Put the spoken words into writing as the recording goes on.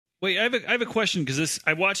Wait, I have a question because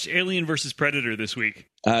I watched Alien versus Predator this week.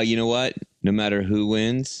 You know what? No matter who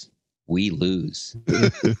wins, we lose.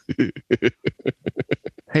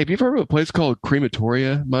 Hey, have you ever heard of a place called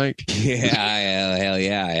Crematoria, Mike? Yeah, hell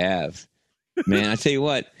yeah, I have. Man, I tell you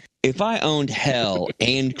what, if I owned hell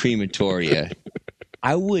and crematoria,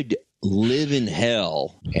 I would live in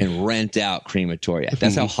hell and rent out crematoria.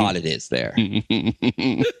 That's how hot it is there.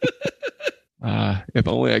 If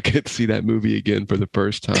only I could see that movie again for the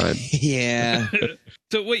first time. Yeah.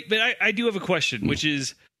 So wait, but I do have a question, which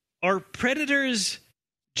is, are Predators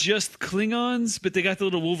just Klingons, but they got the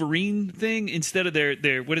little Wolverine thing instead of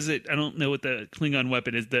their what is it? I don't know what the Klingon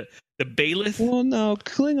weapon is. The Baelith? Well, no,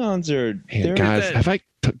 Klingons are... Man, guys, have I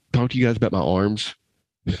talked to you guys about my arms?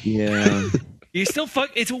 Yeah. You still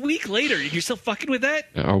fuck? It's a week later. You're still fucking with that?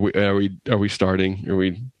 Are we starting?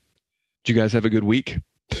 Did you guys have a good week?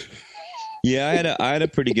 Yeah, I had a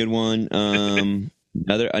pretty good one.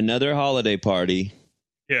 Another holiday party.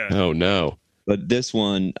 Yeah. Oh no. But this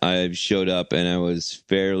one, I showed up and I was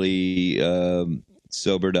fairly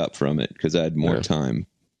sobered up from it because I had more time.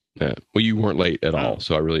 Yeah. Well, you weren't late at all,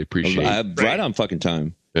 so I really appreciate it. Right on fucking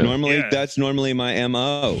time. Yeah. That's normally my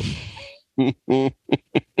MO.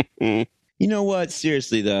 You know what?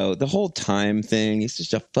 Seriously, though, the whole time thing is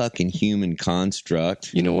just a fucking human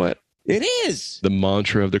construct. You know what? It is. The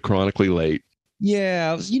mantra of the chronically late.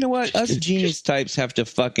 Yeah, you know what? Us genius types have to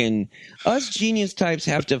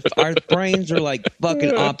our brains are like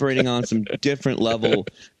fucking operating on some different level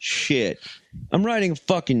shit. I'm writing a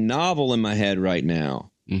fucking novel in my head right now.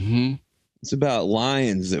 Mm-hmm. It's about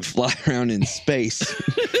lions that fly around in space.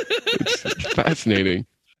 It's fascinating.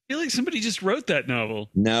 I feel like somebody just wrote that novel.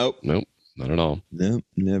 Nope, not at all. Nope,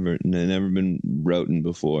 never been wrote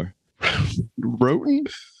before.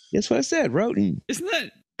 Roten? That's what I said, Roten.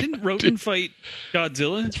 Didn't Roten fight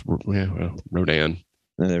Godzilla? Well, Rodan.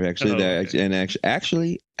 No, they're actually, they're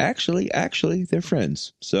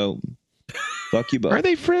friends. So, fuck you both. Are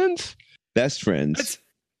they friends? Best friends.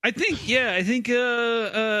 I think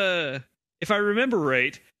if I remember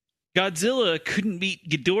right, Godzilla couldn't beat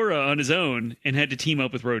Ghidorah on his own and had to team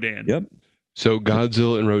up with Rodan. Yep. So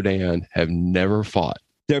Godzilla and Rodan have never fought.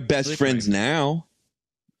 They're best friends now.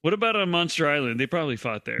 What about on Monster Island? They probably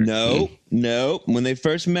fought there. No. When they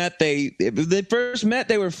first met, they were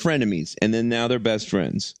frenemies, and then now they're best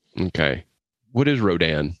friends. Okay. What is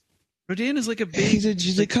Rodan? Rodan is like a big... He's a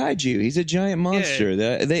kaiju. He's a giant monster.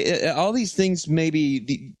 Yeah. They all these things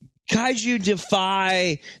the kaiju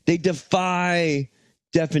defy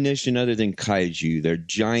definition other than kaiju. They're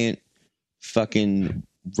giant fucking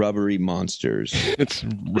rubbery monsters. It's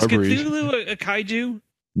rubbery. Is Cthulhu a kaiju?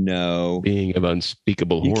 No. Being of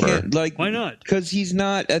unspeakable horror. Why not? Because he's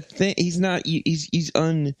not a thing. He's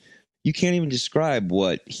you can't even describe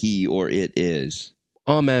what he or it is.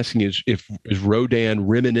 All I'm asking is Rodan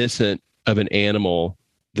reminiscent of an animal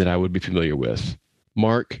that I would be familiar with?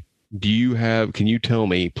 Mark, can you tell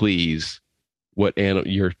me, please, what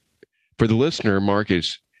animal for the listener, Mark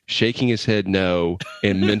is shaking his head no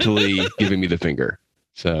and mentally giving me the finger.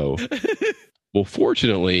 So, well,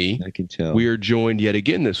 fortunately, I can tell. We are joined yet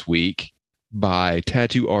again this week by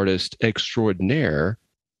tattoo artist extraordinaire,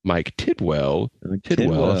 Mike Tidwell.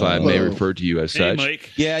 Tidwell, if I may refer to you as such.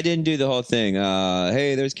 Mike. Yeah, I didn't do the whole thing.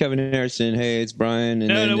 Hey, there's Kevin Harrison. Hey, it's Brian.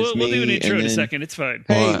 And we'll do an intro in a second. It's fine.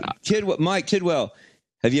 Hey, Mike Tidwell.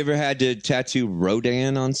 Have you ever had to tattoo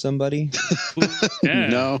Rodan on somebody? Yeah.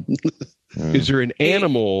 No. Is there an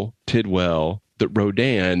animal, Tidwell, that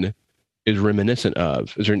Rodan is reminiscent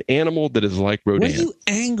of? Is there an animal that is like Rodan? What are you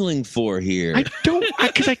angling for here?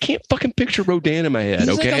 Because I can't fucking picture Rodan in my head. He's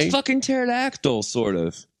okay, like a fucking pterodactyl, sort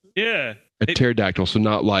of. Yeah, a pterodactyl. So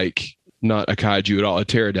not a kaiju at all. A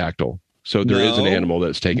pterodactyl. So there is an animal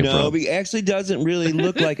that's taken from. No, but he actually doesn't really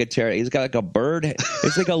look like a pterodactyl. He's got like a bird.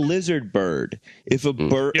 It's like a lizard bird. If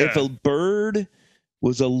a bird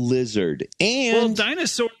was a lizard, and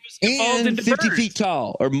dinosaurs evolved into 50 birds. feet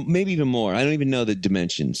tall, or maybe even more. I don't even know the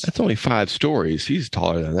dimensions. That's only 5 stories. He's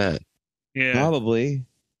taller than that. Yeah, probably.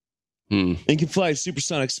 And can fly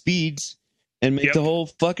supersonic speeds and make the whole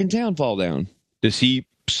fucking town fall down. Does he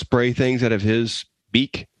spray things out of his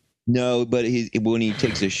beak? No, but when he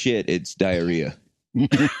takes a shit, it's diarrhea. He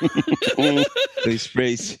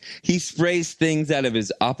sprays things out of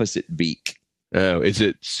his opposite beak. Oh, is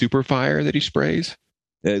it super fire that he sprays?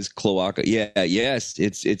 It's cloaca. Yes.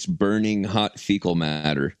 It's burning hot fecal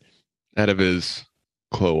matter. Out of his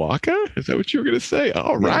cloaca? Is that what you were going to say?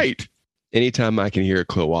 All right. Anytime I can hear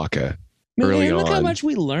cloaca early on. Look how much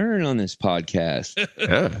we learn on this podcast.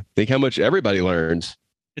 Yeah. Think how much everybody learns.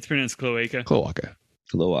 It's pronounced cloaca. Cloaca.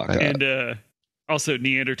 Cloaca. And also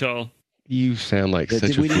Neanderthal. You sound like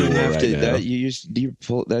such a we fool didn't have right to.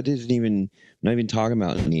 now. That isn't even. I'm not even talking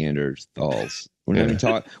about Neanderthals. We're not even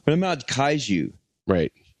talking. What about kaiju?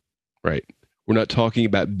 Right. We're not talking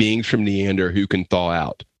about beings from Neander who can thaw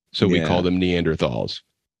out. So we Yeah. call them Neanderthals.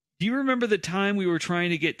 Do you remember the time we were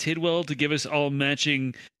trying to get Tidwell to give us all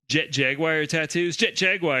matching Jet Jaguar tattoos? Jet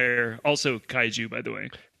Jaguar, also kaiju, by the way.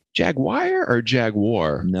 Jaguar or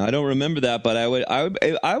Jaguar? No, I don't remember that, but I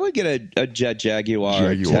would get a Jet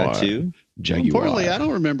Jaguar tattoo. Jaguar. Importantly, I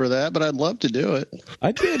don't remember that, but I'd love to do it.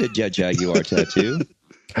 I'd get a Jet Jaguar tattoo.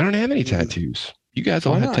 I don't have any tattoos. You guys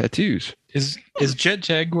all Why have not? tattoos. Is Jet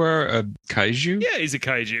Jaguar a kaiju? Yeah, he's a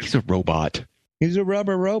kaiju. He's a robot. He's a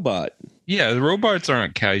rubber robot. Yeah, the robots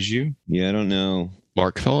aren't kaiju. Yeah, I don't know.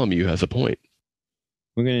 Mark Tholomew has a point.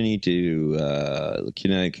 We're gonna need to.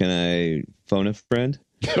 Can I phone a friend?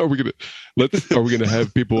 Are we gonna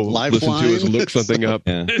have people listen to us look something up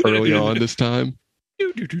Yeah. early on this time?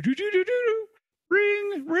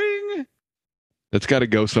 Ring. That's got to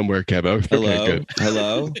go somewhere, Kevo. Okay, Hello. good.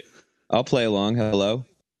 Hello. I'll play along. Hello.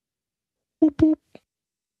 Boop boop.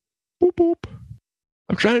 Boop boop.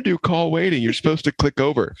 I'm trying to do call waiting. You're supposed to click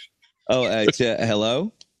over. Oh, it's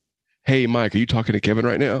hello. Hey, Mike, are you talking to Kevin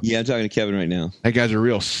right now? Yeah, I'm talking to Kevin right now. That guy's a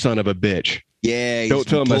real son of a bitch. Yeah, he's Don't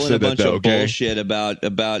tell him I pulling said a that, bunch though, of okay? bullshit about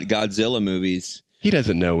Godzilla movies. He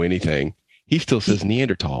doesn't know anything. He still says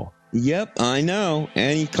Neanderthal. Yep, I know,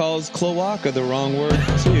 and he calls cloaca the wrong word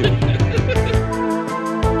too.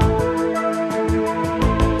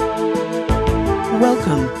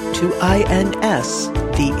 Welcome to INS,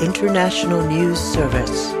 the International News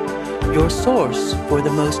Service, your source for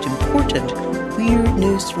the most important weird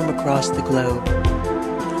news from across the globe.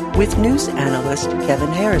 With news analyst Kevin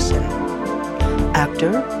Harrison,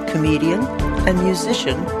 actor, comedian, and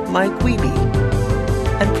musician Mike Wiebe,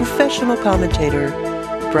 and professional commentator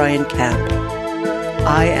Brian Camp.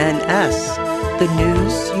 INS, the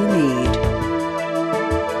news you need.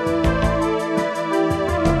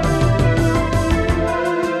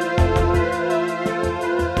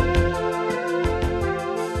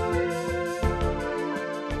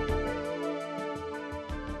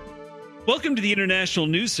 Welcome to the International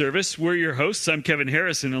News Service. We're your hosts. I'm Kevin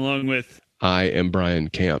Harrison, along with... I am Brian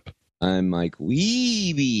Camp. I'm Mike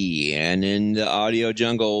Wiebe, and in the audio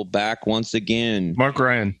jungle, back once again. Mark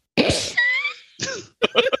Ryan.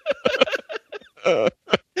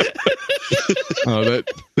 Oh,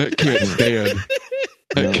 that can't stand.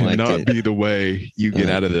 That Don't like cannot it. be the way you get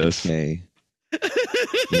out of this. Okay.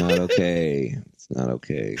 Not okay. It's not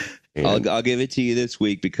okay. And I'll give it to you this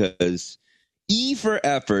week because E for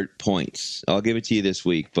effort points. I'll give it to you this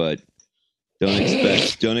week, but don't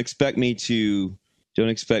expect me to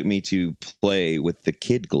play with the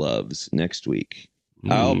kid gloves next week.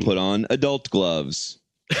 I'll put on adult gloves.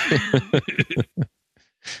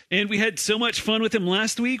 And we had so much fun with him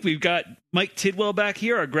last week. We've got Mike Tidwell back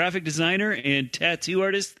here, our graphic designer and tattoo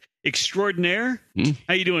artist extraordinaire.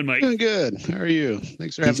 How you doing, Mike? Doing good. How are you?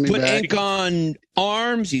 Thanks for He's having me put back. ink on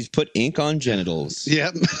arms. He's put ink on genitals.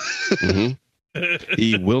 Yep. Mhm.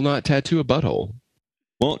 He will not tattoo a butthole.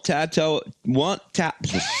 Won't tattoo.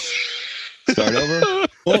 Start over.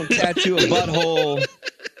 Won't tattoo a butthole.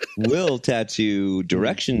 Will tattoo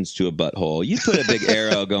directions to a butthole. You'd put a big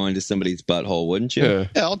arrow going to somebody's butthole, wouldn't you? Yeah.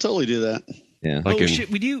 Yeah, I'll totally do that. Yeah. Like Oh in- shit!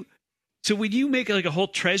 Would you make like a whole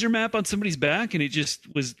treasure map on somebody's back, and it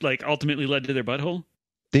just was like ultimately led to their butthole?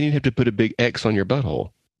 Then you'd have to put a big X on your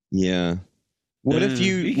butthole. Yeah. What if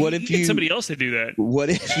you get somebody else to do that? what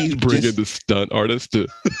if you Bring just- in the stunt artist to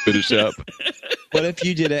finish up. what if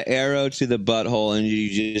you did an arrow to the butthole and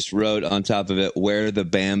you just wrote on top of it where the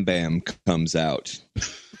bam bam comes out?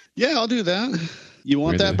 Yeah, I'll do that. You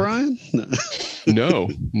want Where that, the- Brian? No.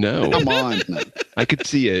 No. Come on. No. I could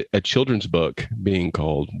see a children's book being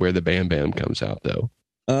called Where the Bam Bam Comes Out, though.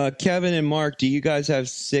 Kevin and Mark, do you guys have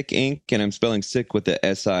sick ink? And I'm spelling sick with the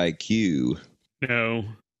S-I-Q. No.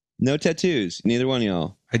 No tattoos. Neither one of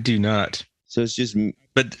y'all. I do not. So it's just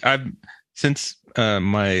But since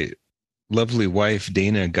my lovely wife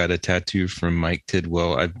Dana got a tattoo from Mike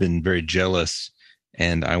Tidwell, I've been very jealous,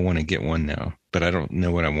 and I want to get one now. But I don't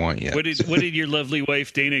know what I want yet. What did your lovely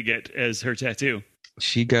wife Dana get as her tattoo?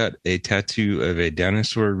 She got a tattoo of a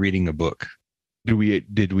dinosaur reading a book.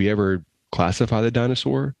 Did we ever classify the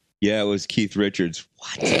dinosaur? yeah, it was Keith Richards.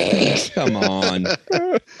 What? Come on.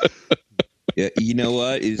 Yeah, you know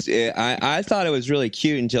what? I thought it was really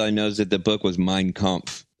cute until I noticed that the book was Mein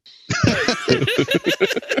Kampf.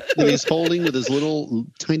 And he's holding with his little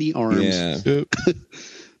tiny arms. Yeah. Yep.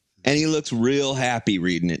 And he looks real happy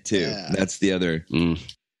reading it too. Yeah. That's the other. So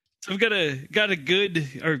I've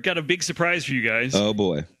got a big surprise for you guys. Oh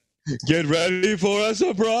boy. Get ready for a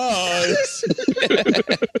surprise.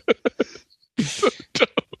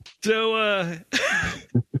 So,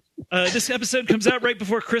 this episode comes out right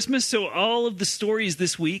before Christmas, so all of the stories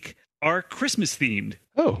this week are Christmas themed.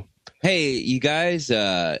 Oh, Hey, you guys,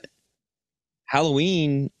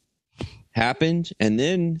 Halloween happened, and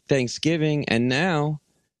then Thanksgiving, and now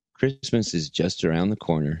Christmas is just around the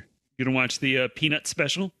corner. You gonna watch the Peanut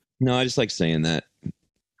special? No, I just like saying that.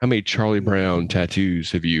 how many Charlie Brown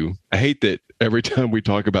tattoos have you? I hate that every time we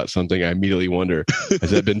talk about something, I immediately wonder, has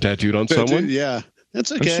that been tattooed on someone? Yeah,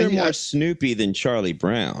 that's I'm okay. sure Yeah. more Snoopy than Charlie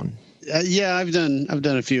Brown. Yeah, I've done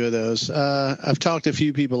a few of those. I've talked a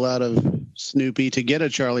few people out of Snoopy to get a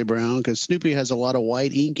Charlie Brown because Snoopy has a lot of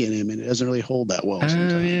white ink in him and it doesn't really hold that well. Oh,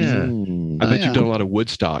 Sometimes. yeah. Mm. I bet yeah. you've done a lot of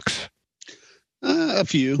Woodstocks. A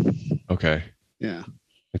few. Okay. Yeah.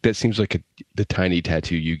 Like that seems like the tiny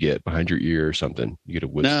tattoo you get behind your ear or something. You get a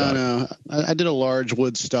Woodstock. No. I did a large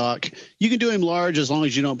Woodstock. You can do him large as long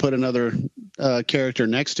as you don't put another character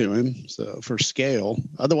next to him. So for scale,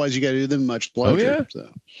 otherwise you got to do them much larger. yeah? So.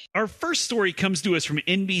 Our first story comes to us from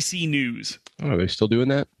NBC News. Oh, are they still doing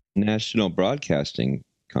that? National Broadcasting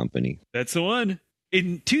Company. That's the one.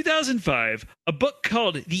 In 2005, a book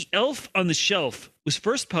called The Elf on the Shelf was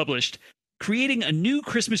first published, creating a new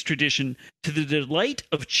Christmas tradition to the delight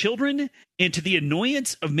of children and to the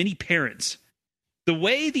annoyance of many parents. The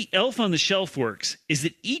way The Elf on the Shelf works is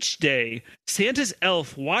that each day, Santa's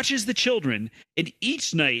elf watches the children, and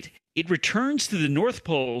each night it returns to the North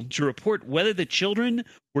Pole to report whether the children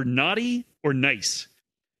were naughty or nice.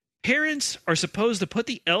 Parents are supposed to put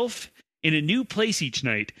the elf in a new place each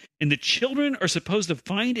night, and the children are supposed to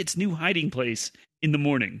find its new hiding place in the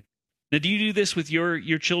morning. Now, do you do this with your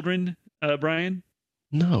children, Brian?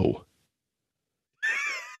 No.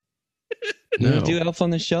 You No. do Elf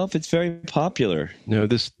on the Shelf? It's very popular. No,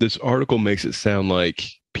 this article makes it sound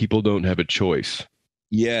like people don't have a choice.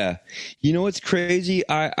 Yeah. You know what's crazy?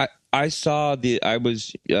 I saw I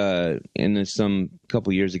was in some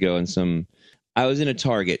couple years ago I was in a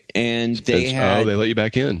Target and they let you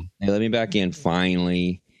back in. They let me back in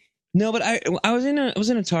finally. No, but I was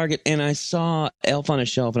in a Target and I saw Elf on a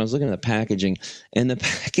Shelf and I was looking at the packaging, and the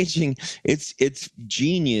packaging it's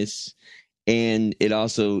genius, and it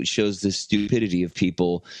also shows the stupidity of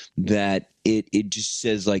people that it just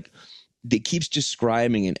says, like, it keeps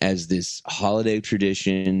describing it as this holiday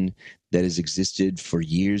tradition that has existed for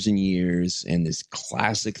years and years, and this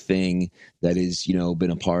classic thing that is,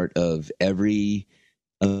 been a part of every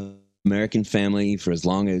American family for as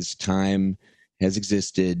long as time has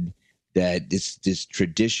existed, that this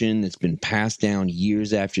tradition that's been passed down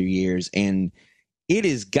years after years, and it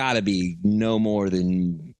has got to be no more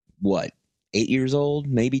than, 8 years old,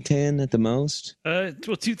 maybe 10 at the most?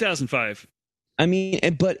 2005. I mean,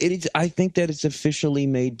 but I think that it's officially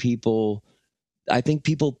made people. I think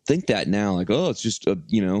people think that now, like, oh, it's just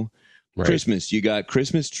Right. Christmas. You got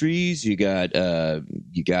Christmas trees, you got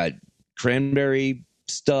cranberry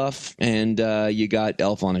stuff, and you got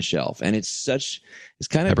Elf on a Shelf, and it's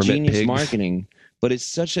kind of Peppermint genius pigs. marketing, but it's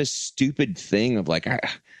such a stupid thing of like,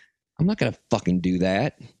 I'm not gonna fucking do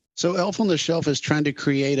that. So Elf on the Shelf is trying to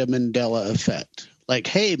create a Mandela effect. Like,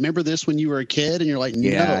 hey, remember this when you were a kid? And you're like, no,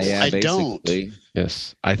 I don't. basically.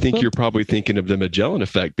 Yes. I think you're probably thinking of the Magellan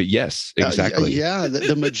effect, but yes, exactly. Yeah,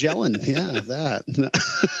 the Magellan. Yeah, that.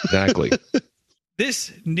 Exactly.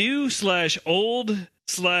 This new / old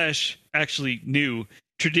 / actually new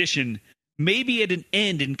tradition may be at an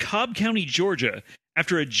end in Cobb County, Georgia,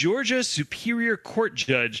 after a Georgia Superior Court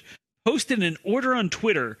judge posted an order on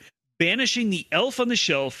Twitter banishing the Elf on the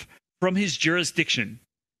Shelf from his jurisdiction.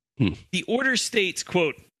 The order states,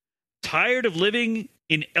 quote, "Tired of living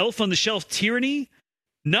in Elf on the Shelf tyranny?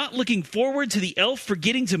 Not looking forward to the elf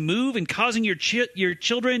forgetting to move and causing your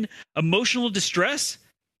children emotional distress?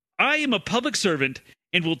 I am a public servant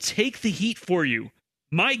and will take the heat for you.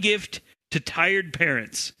 My gift to tired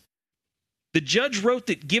parents." The judge wrote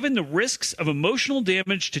that given the risks of emotional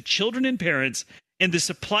damage to children and parents and the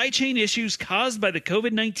supply chain issues caused by the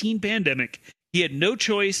COVID-19 pandemic, he had no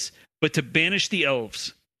choice but to banish the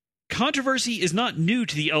elves. Controversy is not new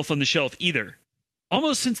to the Elf on the Shelf either.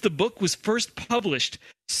 Almost since the book was first published,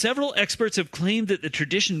 several experts have claimed that the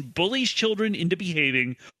tradition bullies children into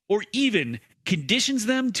behaving, or even conditions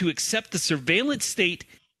them to accept the surveillance state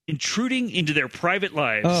intruding into their private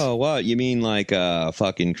lives. Oh, what? You mean like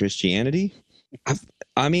fucking Christianity?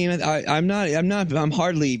 I'm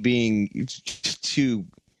hardly being too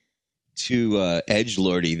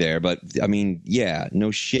edgelordy there, but I mean, yeah,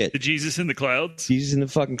 no shit. The Jesus in the clouds? Jesus in the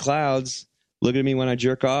fucking clouds. Look at me when I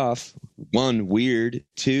jerk off. 1, weird.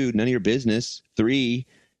 2, none of your business. 3,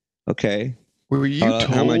 okay, Were you told?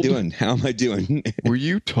 How am I doing? How am I doing? Were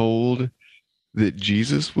you told that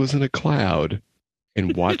Jesus was in a cloud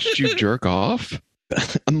and watched you jerk off?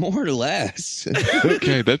 More or less.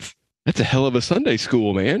 Okay, that's a hell of a Sunday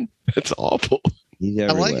school, man. That's awful. He's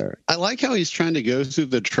everywhere. I like how he's trying to go through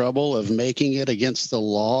the trouble of making it against the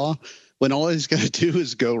law when all he's got to do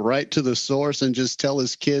is go right to the source and just tell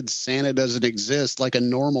his kids Santa doesn't exist like a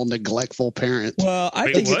normal neglectful parent. Well, I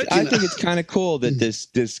Wait, think what? I think it's kind of cool that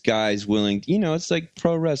this guy's willing. You know, it's like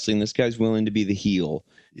pro wrestling. This guy's willing to be the heel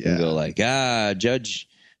and go like, Judge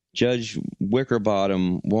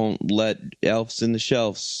Wickerbottom won't let elves in the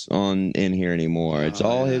shelves in here anymore. It's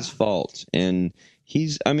all his fault. And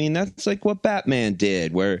that's like what Batman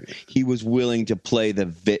did, where he was willing to play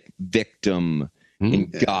the victim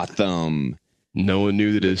in Gotham. No one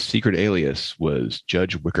knew that his secret alias was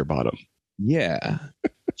Judge Wickerbottom. Yeah.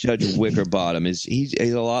 Judge Wickerbottom he's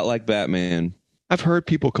a lot like Batman. I've heard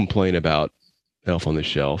people complain about Elf on the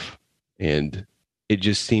Shelf, and it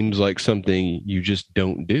just seems like something you just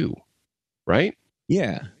don't do, right?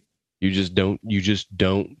 Yeah. You just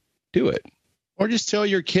don't do it. Or just tell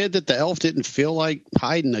your kid that the elf didn't feel like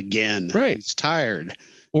hiding again. Right. He's tired.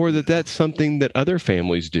 Or that's something that other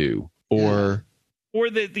families do. Or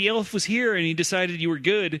that the elf was here and he decided you were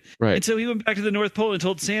good. Right. And so he went back to the North Pole and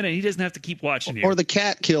told Santa he doesn't have to keep watching you. Or the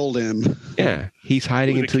cat killed him. yeah, he's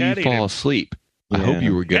hiding Or the until cat you ate fall him. asleep. I Yeah. hope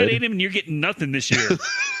you were Cat good. ate him and you're getting nothing this year.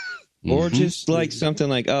 Or Mhm. just like something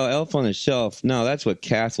like, Elf on the Shelf. No, that's what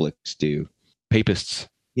Catholics do. Papists.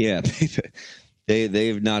 Yeah.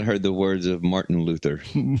 They've not heard the words of Martin Luther.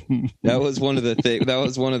 That was one of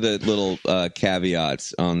the little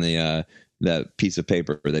caveats on the that piece of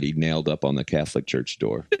paper that he nailed up on the Catholic church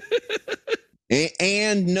door.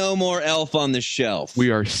 And no more Elf on the Shelf. We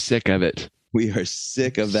are sick of it. We are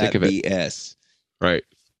sick of that Sick of it. BS. Right.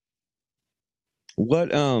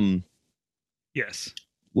 What Yes.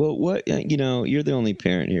 Well, what you're the only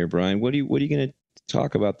parent here, Brian. What are you going to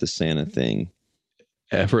talk about the Santa thing?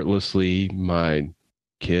 Effortlessly, my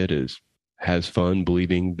kid has fun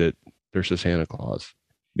believing that there's a Santa Claus.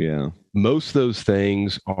 Yeah. Most of those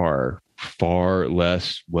things are far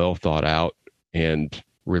less well thought out and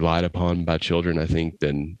relied upon by children, I think,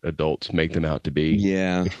 than adults make them out to be.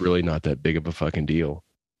 Yeah. It's really not that big of a fucking deal.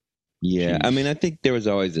 Yeah. Jeez. I mean, I think there was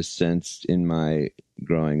always a sense in my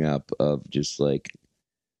growing up of just like,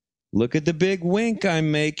 look at the big wink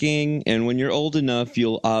I'm making, and when you're old enough,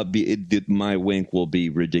 my wink will be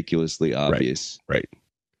ridiculously obvious. Right.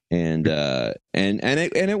 And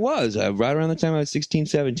it was right around the time I was 16,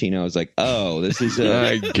 17. I was like, oh, this is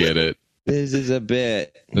I get it. this is a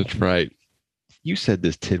bit. That's right. You said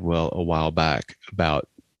this, Tidwell, a while back about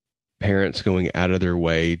parents going out of their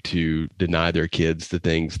way to deny their kids the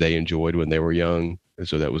things they enjoyed when they were young. And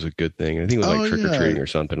so that was a good thing. I think it was like trick or treating or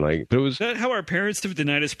something like. But it was Is that how our parents have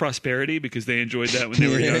denied us prosperity because they enjoyed that when they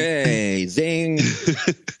were young? Hey, zing.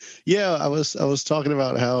 Yeah, I was talking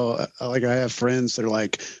about how like I have friends that are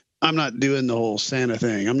like, I'm not doing the whole Santa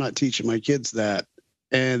thing. I'm not teaching my kids that.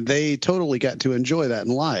 And they totally got to enjoy that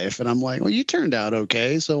in life. And I'm like, well, you turned out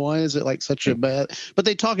okay. So why is it like such a bad? But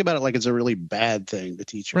they talk about it like it's a really bad thing to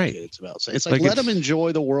teach your Right. kids about. So it's like let them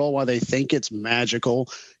enjoy the world while they think it's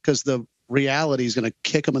magical, because the reality is going to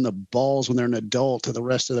kick them in the balls when they're an adult to the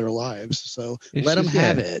rest of their lives. So It's let them just-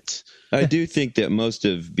 have yeah. it. I do think that most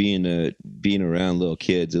of being around little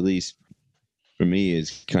kids, at least for me,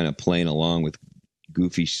 is kind of playing along with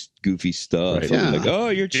goofy stuff. Right. Yeah. Like, oh,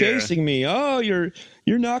 you're chasing me. Oh, you're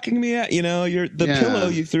knocking me out. The pillow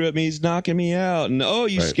you threw at me is knocking me out. And oh,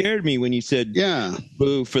 you Right. scared me when you said Yeah.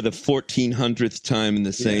 boo for the 1400th time in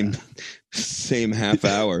the same half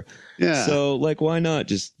hour. Yeah. So like, why not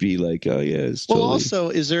just be like, oh yeah, it's Well, totally. also,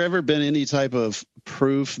 is there ever been any type of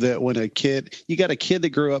proof that when you got a kid that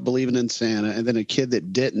grew up believing in Santa and then a kid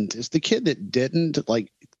that didn't, is the kid that didn't,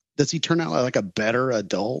 like, does he turn out like a better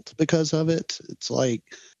adult because of it? It's like,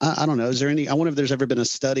 I don't know. Is there I wonder if there's ever been a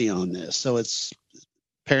study on this. So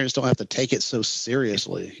parents don't have to take it so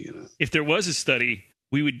seriously, If there was a study,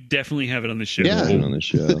 we would definitely have it on the show. Yeah. on the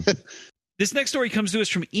show. This next story comes to us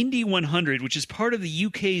from Indy 100, which is part of the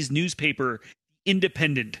UK's newspaper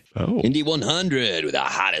Independent. Oh, Indy 100 with the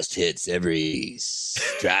hottest hits every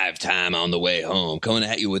drive time on the way home. Coming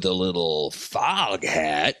at you with a little fog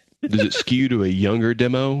hat. does it skew to a younger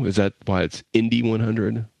demo? Is that why it's Indy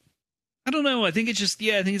 100? I don't know. I think it's just,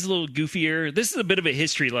 I think it's a little goofier. This is a bit of a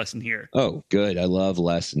history lesson here. Oh, good. I love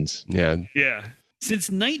lessons. Yeah. Yeah. Since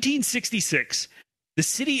 1966, the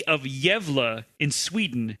city of Gävle in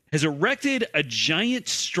Sweden has erected a giant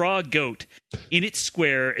straw goat in its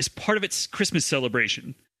square as part of its Christmas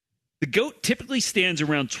celebration. The goat typically stands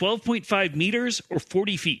around 12.5 meters or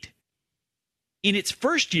 40 feet. In its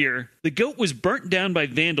first year, the goat was burnt down by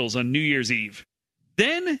vandals on New Year's Eve.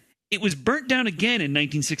 Then it was burnt down again in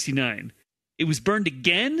 1969. It was burned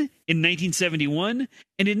again in 1971,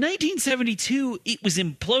 and in 1972 it was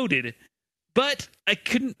imploded. But I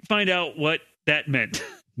couldn't find out what that meant.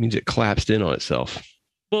 Means it collapsed in on itself.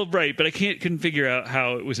 Well, right, but I couldn't figure out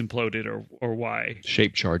how it was imploded or why.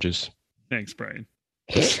 Shape charges. Thanks, Brian.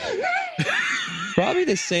 Probably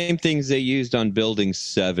the same things they used on Building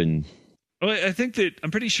 7. Well,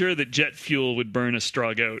 I'm pretty sure that jet fuel would burn a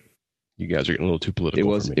straw goat. You guys are getting a little too political.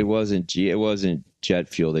 It wasn't jet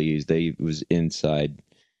fuel they used. It was inside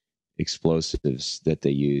explosives that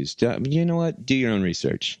they used. You know what? Do your own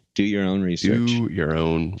research. Do your own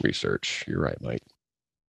research. You're right, Mike.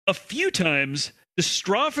 A few times, the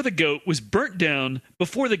straw for the goat was burnt down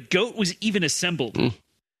before the goat was even assembled.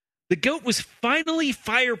 The goat was finally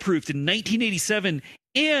fireproofed in 1987,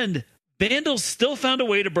 and vandals still found a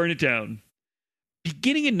way to burn it down.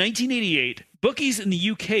 Beginning in 1988, bookies in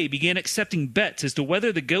the UK began accepting bets as to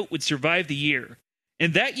whether the goat would survive the year.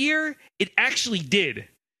 And that year, it actually did.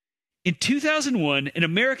 In 2001, an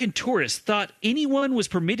American tourist thought anyone was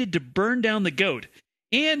permitted to burn down the goat,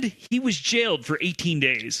 and he was jailed for 18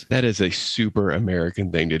 days. That is a super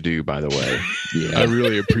American thing to do, by the way. Yeah. I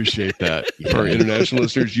really appreciate that. For our international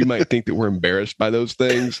listeners, you might think that we're embarrassed by those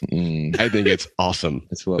things. I think it's awesome.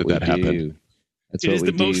 That's what we that do. happened. It is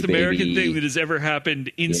the most American thing that has ever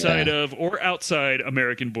happened inside of or outside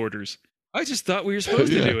American borders. I just thought we were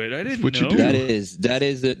supposed to do it. I didn't know.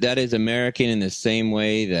 That is American in the same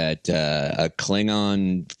way that a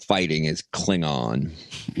Klingon fighting is Klingon.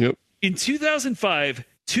 Yep. In 2005,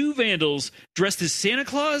 two vandals dressed as Santa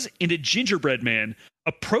Claus and a gingerbread man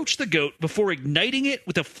approached the goat before igniting it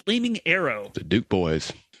with a flaming arrow. The Duke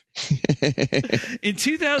Boys. In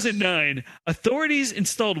 2009, authorities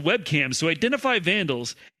installed webcams to identify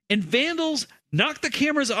vandals, and vandals knocked the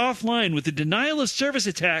cameras offline with a denial of service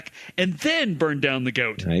attack and then burned down the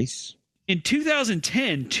goat. Nice. In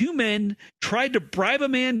 2010, two men tried to bribe a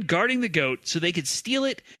man guarding the goat so they could steal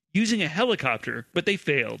it using a helicopter, but they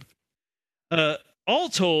failed. All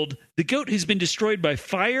told, the goat has been destroyed by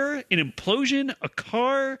fire, an implosion, a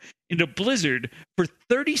car, and a blizzard for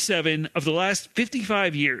 37 of the last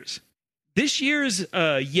 55 years. This year's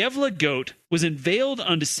Yevla goat was unveiled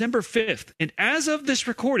on December 5th, and as of this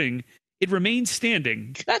recording, it remains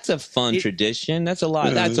standing. That's a fun tradition. That's a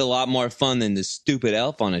lot. That's a lot more fun than the stupid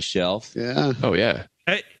elf on a shelf. Yeah. Oh, yeah.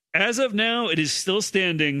 As of now, it is still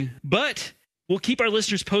standing, but we'll keep our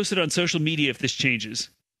listeners posted on social media if this changes.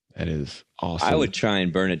 That is awesome. I would try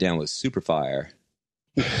and burn it down with super fire.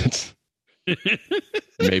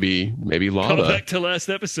 maybe lava. Call back to last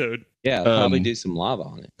episode. Yeah, probably do some lava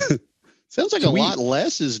on it. Sounds like lot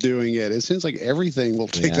less is doing it. It seems like everything will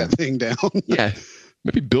take that thing down. Yeah.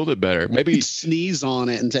 Maybe build it better. Maybe sneeze on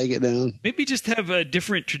it and take it down. Maybe just have a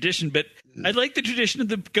different tradition, but I like the tradition of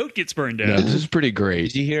the goat gets burned down. Yeah, this is pretty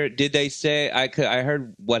great. Did you hear it? Did they say I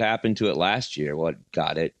heard what happened to it last year? What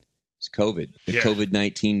got it? It's COVID. The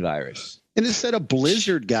COVID-19 virus. And it said a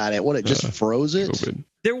blizzard got it. What, it just froze it? COVID.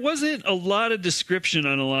 There wasn't a lot of description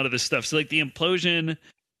on a lot of this stuff. So like the implosion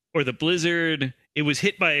or the blizzard, it was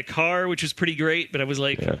hit by a car, which was pretty great. But I was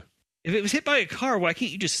like, if it was hit by a car, why can't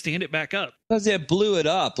you just stand it back up? Because it blew it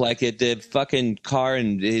up like it did fucking car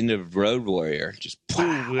in the Road Warrior. Just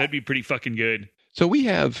ooh, that'd be pretty fucking good. So we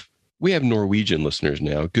have Norwegian listeners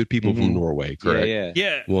now, good people from Norway, correct?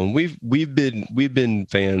 Yeah. Well, and we've been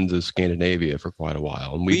fans of Scandinavia for quite a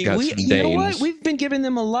while, and we've got some Danes. You know what? We've been giving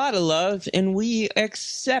them a lot of love, and we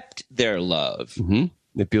accept their love.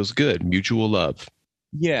 Mm-hmm. It feels good, mutual love.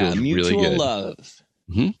 Yeah, feels mutual really love.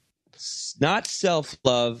 Mm-hmm. Not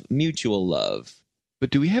self-love, mutual love. But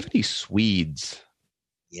do we have any Swedes?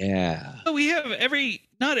 Yeah. So we have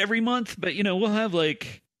not every month, but we'll have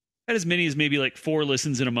like as many as maybe like 4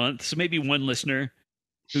 listens in a month. So maybe one listener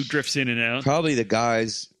who drifts in and out. Probably the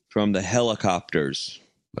guys from the helicopters.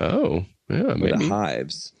 Oh, yeah, maybe. Or the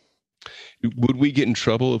hives. Would we get in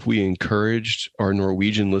trouble if we encouraged our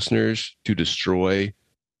Norwegian listeners to destroy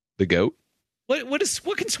the goat?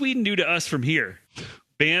 What can Sweden do to us from here?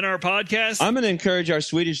 Ban our podcast? I'm going to encourage our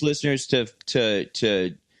Swedish listeners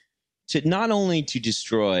to not only to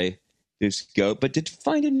destroy this goat, but to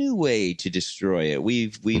find a new way to destroy it.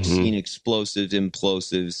 We've seen explosives,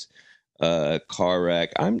 implosives, car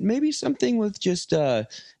wreck. Maybe something with just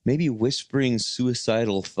maybe whispering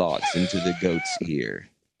suicidal thoughts into the goat's ear,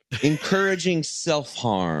 encouraging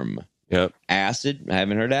self-harm. Yep. Acid. I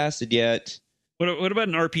haven't heard acid yet. What about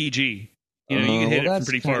an RPG? You can hit it from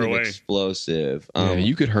pretty far away. Explosive. Yeah,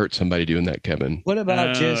 you could hurt somebody doing that, Kevin. What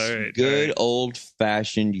about just good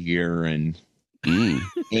old-fashioned urine? Mm.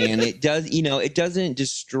 And it does, it doesn't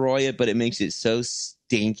destroy it, but it makes it so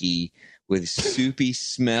stinky with soupy,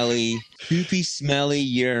 smelly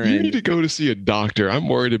urine. You need to go to see a doctor. I'm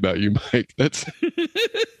worried about you, Mike. That's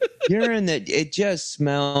urine that it just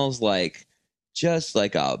smells like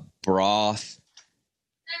a broth.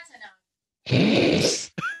 That's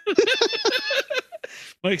enough.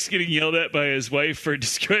 Mike's getting yelled at by his wife for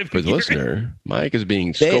describing for the urine. listener. Mike is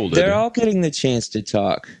being scolded. They're all getting the chance to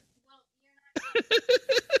talk.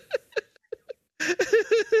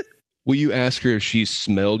 Will you ask her if she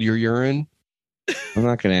smelled your urine? I'm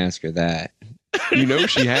not going to ask her that. You know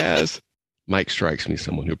she has. Mike strikes me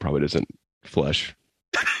someone who probably doesn't flush.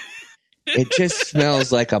 It just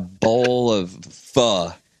smells like a bowl of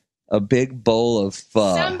pho. A big bowl of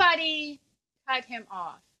pho. Somebody cut him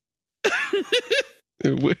off.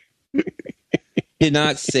 Did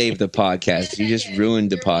not save the podcast. You just ruined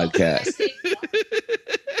the podcast.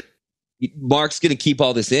 Mark's going to keep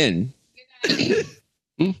all this in.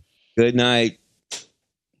 Good night.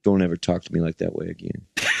 Don't ever talk to me like that way again.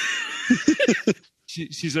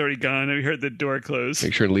 She's already gone. I heard the door close.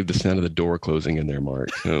 Make sure to leave the sound of the door closing in there,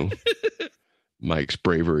 Mark. So Mike's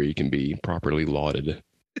bravery can be properly lauded.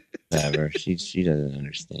 Whatever. She doesn't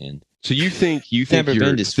understand. So you think Never your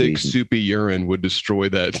been to thick, Sweden. soupy urine would destroy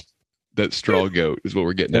that straw goat is what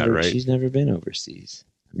we're getting at, right? She's never been overseas.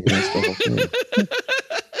 I mean, that's the whole thing.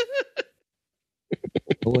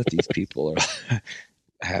 What these people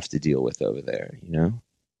have to deal with over there,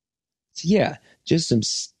 So yeah,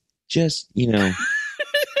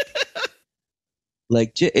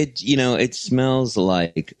 like it smells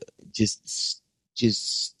like just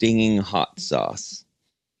stinging hot sauce.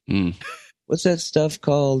 Mm. What's that stuff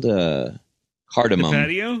called? Cardamom. The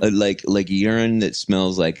patio? Like urine that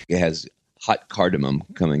smells like it has hot cardamom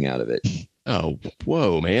coming out of it. Oh,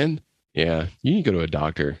 whoa, man. Yeah, you need to go to a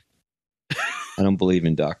doctor. I don't believe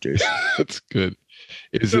in doctors. That's good.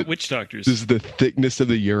 Witch doctors? Does the thickness of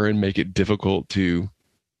the urine make it difficult to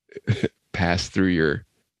pass through your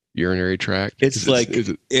urinary tract? It's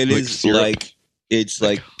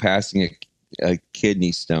like passing a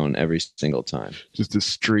kidney stone every single time. Just a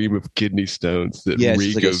stream of kidney stones that Yeah, it's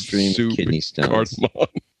reek like a of stream soup of kidney and stones. cardamom.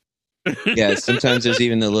 Yeah, sometimes there's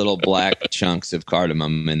even the little black chunks of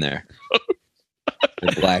cardamom in there.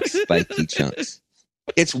 The black spiky chunks.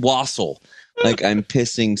 It's wassail. Like I'm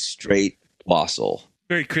pissing straight wassail.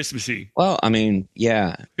 Very Christmassy. Well, I mean,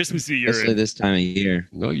 yeah. Christmassy Especially urine. this time of year.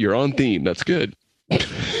 No, you're on theme. That's good.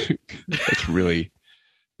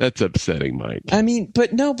 That's upsetting, Mike. I mean,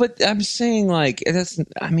 but I'm saying like it's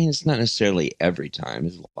not necessarily every time.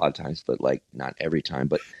 It's a lot of times, but like not every time.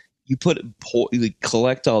 But you you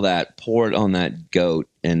collect all that, pour it on that goat,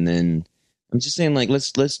 and then I'm just saying like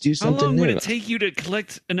let's do How something long new. would it take you to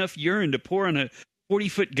collect enough urine to pour on a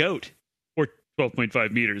 40-foot goat, or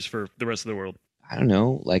 12.5 meters for the rest of the world? I don't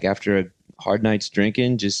know. Like after a hard night's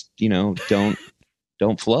drinking, just don't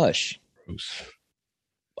flush. Gross.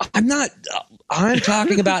 I'm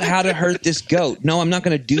talking about how to hurt this goat. No, I'm not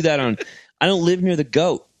going to do that I don't live near the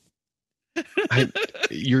goat.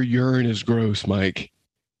 Your urine is gross, Mike.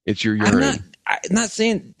 It's your urine. I'm not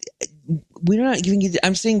saying we're not giving you.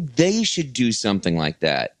 I'm saying they should do something like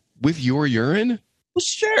that. With your urine? Well,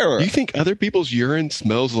 sure. You think other people's urine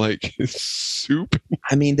smells like soup?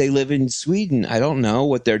 I mean, they live in Sweden. I don't know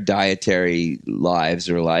what their dietary lives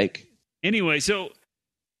are like. Anyway, so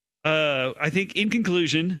I think in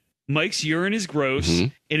conclusion, Mike's urine is gross,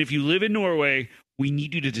 Mhm. and if you live in Norway, we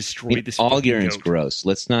need you to destroy this. All fucking urine's goat. gross.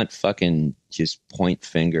 Let's not fucking just point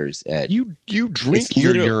fingers at. You drink It's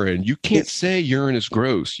your literal- urine. You can't it's- say urine is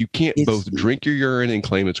gross. You can't It's- both drink your urine and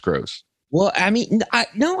claim it's gross. Well, I mean, I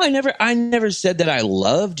never said that I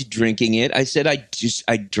loved drinking it. I said I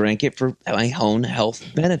drank it for my own health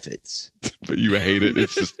benefits. But you hate it.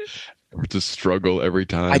 It's a struggle every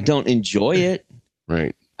time. I don't enjoy it.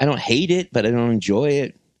 Right. I don't hate it, but I don't enjoy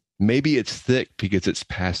it. Maybe it's thick because it's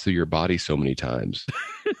passed through your body so many times.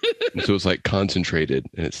 And so it's like concentrated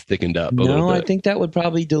and it's thickened up a little No, bit. I think that would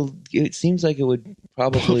probably. It seems like it would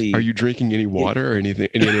probably. Are you drinking any water or any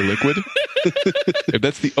other liquid? If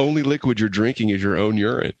that's the only liquid you're drinking is your own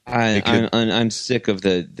urine. I'm sick of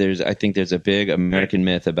the. I think there's a big American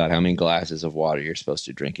myth about how many glasses of water you're supposed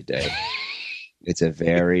to drink a day. It's a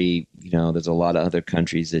very There's a lot of other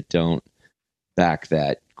countries that don't back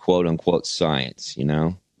that quote unquote science.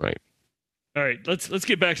 Right. All right, let's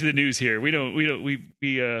get back to the news here. We got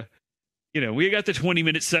the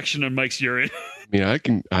 20-minute section on Mike's urine. I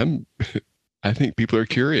mean, I think people are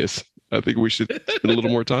curious. I think we should spend a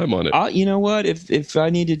little more time on it. You know what? If I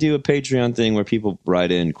need to do a Patreon thing where people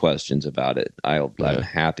write in questions about it, I'm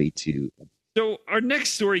happy to So our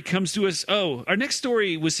next story comes to us. Oh, our next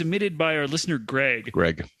story was submitted by our listener Greg.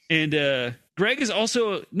 Greg. And Greg is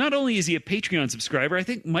also, not only is he a Patreon subscriber, I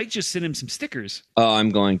think Mike just sent him some stickers. Oh, I'm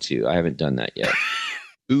going to. I haven't done that yet.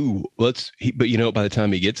 Ooh, but you know, by the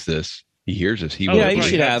time he gets this, he hears us. He Oh, will. Yeah, he right.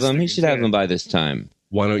 should have them. He Stickers, should have yeah. them by this time.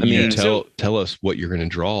 Why don't I you mean, tell us what you're going to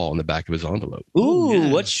draw on the back of his envelope? Ooh,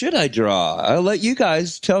 yeah. what should I draw? I'll let you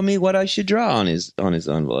guys tell me what I should draw on his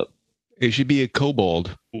envelope. It should be a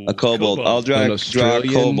kobold, A kobold. I'll draw an a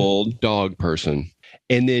Australian kobold. dog person,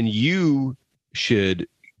 and then you should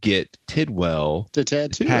get Tidwell To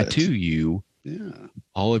tattoo. tattoo you Yeah.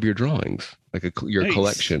 all of your drawings, like your Nice.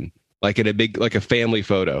 collection, like in like a family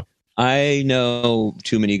photo. I know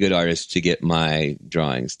too many good artists to get my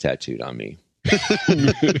drawings tattooed on me.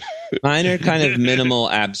 Mine are kind of minimal,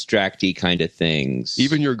 abstracty kind of things.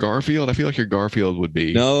 Even your Garfield, I feel like your Garfield would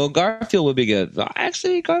be. No, Garfield would be good.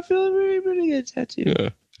 Actually, Garfield would be pretty good tattoo. Yeah.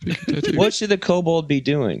 Tattoo. What should the kobold be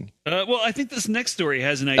doing? Well, I think this next story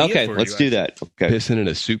has an idea Okay, for let's you. do that. Okay, Pissing in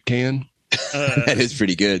a soup can. that is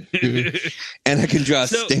pretty good. And I can draw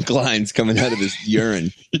So- stink lines coming out of his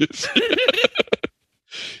urine. Yes.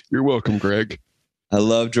 You're welcome, Greg. I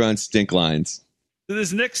love drawing stink lines. So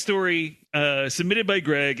this next story, submitted by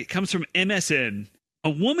Greg, it comes from MSN. A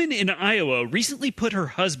woman in Iowa recently put her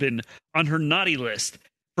husband on her naughty list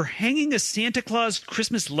for hanging a Santa Claus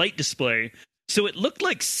Christmas light display so it looked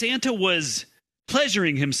like Santa was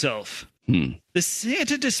pleasuring himself. The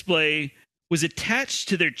Santa display was attached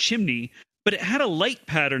to their chimney, but it had a light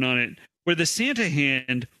pattern on it where the Santa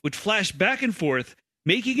hand would flash back and forth,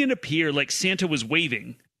 making it appear like Santa was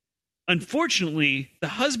waving. Unfortunately, the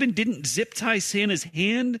husband didn't zip tie Santa's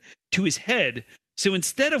hand to his head, so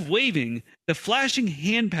instead of waving, the flashing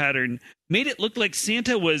hand pattern made it look like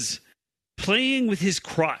Santa was playing with his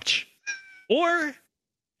crotch. Or,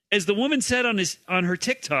 as the woman said on her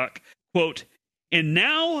TikTok, quote, "And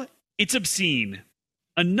now it's obscene."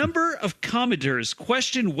 A number of commenters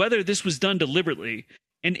questioned whether this was done deliberately,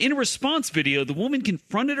 and in a response video, the woman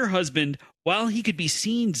confronted her husband while he could be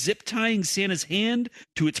seen zip tying Santa's hand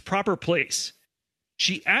to its proper place.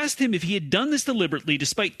 She asked him if he had done this deliberately,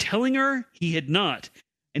 despite telling her he had not,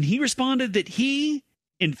 and he responded that he,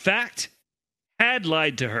 in fact, had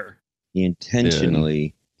lied to her. He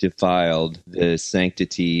intentionally defiled the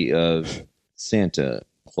sanctity of Santa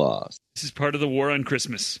Claus. This is part of the war on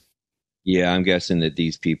Christmas. Yeah, I'm guessing that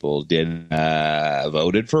these people did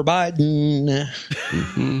voted for Biden.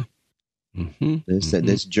 Mm-hmm. Mm-hmm.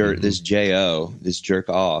 This jerk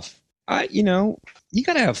off. You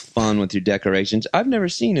got to have fun with your decorations. I've never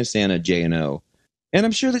seen a Santa J&O, and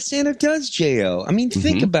I'm sure that Santa does J-O. I mean,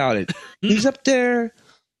 think Mhm. about it. He's up there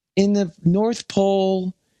in the North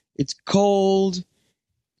Pole. It's cold.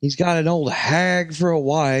 He's got an old hag for a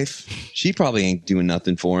wife. She probably ain't doing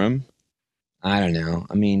nothing for him. I don't know.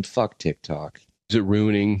 I mean, fuck TikTok. Is it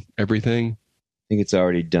ruining everything? I think it's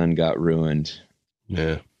already done got ruined.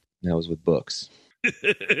 Yeah. That was with books.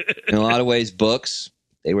 In a lot of ways, books,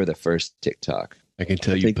 they were the first TikTok. I can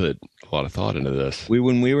tell I you think- put a lot of thought into this.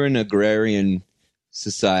 When we were an agrarian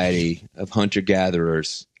society of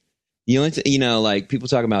hunter-gatherers, the only like people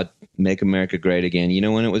talk about make America great again. You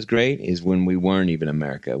know when it was great is when we weren't even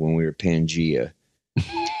America, when we were Pangea.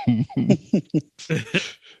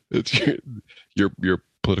 It's your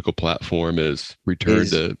political platform is return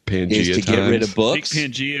to Pangea Is to get rid of Make books.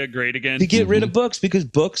 Pangea great again. To get rid of books, because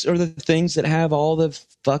books are the things that have all the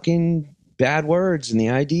fucking bad words and the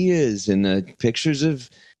ideas and the pictures of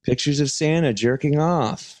Santa jerking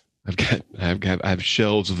off. I have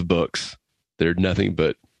shelves of books that are nothing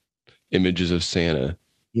but images of Santa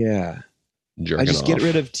Yeah. jerking I just off. get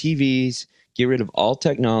rid of TVs, get rid of all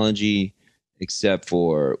technology except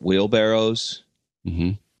for wheelbarrows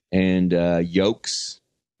Mhm. and yokes.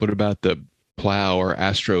 What about the plow or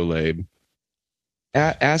astrolabe?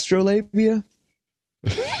 Astrolabia?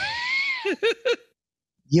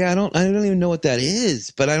 Yeah, I don't even know what that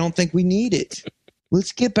is, but I don't think we need it.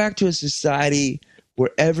 Let's get back to a society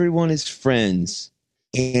where everyone is friends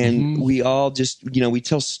and Mhm. we all just, we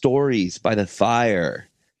tell stories by the fire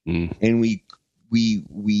Mm. and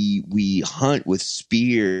we hunt with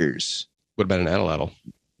spears What about an atlatl?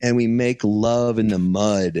 and we make love in the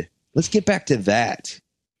mud. Let's get back to that.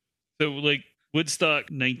 So, like Woodstock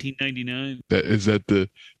 1999. Is that the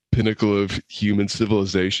pinnacle of human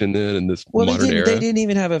civilization then in this Well, modern they era? didn't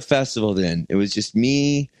even have a festival then. It was just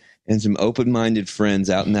me and some open-minded friends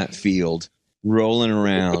out in that field rolling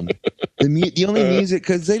around. The only music,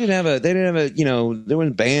 because they didn't have a, there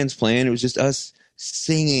weren't bands playing. It was just us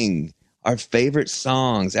singing our favorite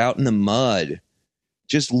songs out in the mud,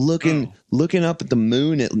 just looking up at the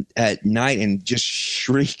moon at night and just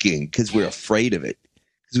shrieking because we're afraid of it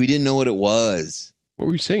because we didn't know what it was. What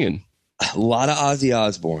were you singing? A lot of Ozzy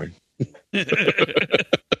Osbourne.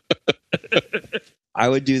 I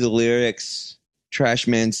would do the lyrics.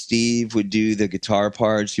 Trashman Steve would do the guitar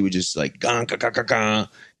parts. He would just like gah, gah, gah, gah, gah.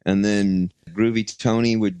 And then Groovy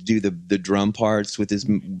Tony would do the drum parts with his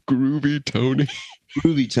Groovy Tony.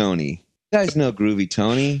 Groovy Tony. You guys know Groovy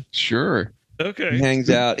Tony. Sure. Okay. He hangs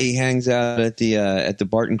out at the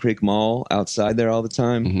Barton Creek Mall outside there all the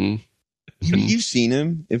time. Mm-hmm. You've seen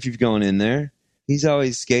him if you've gone in there. He's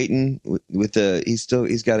always skating with he's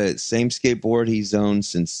got a same skateboard he's owned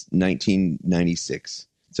since 1996.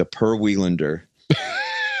 It's a Per Wheelander. I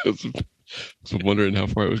was wondering how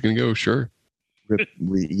far I was going to go. Sure.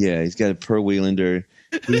 Yeah, he's got a Per Wheelander.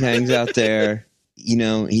 He hangs out there. You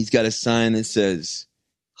know, he's got a sign that says,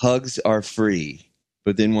 "Hugs are free."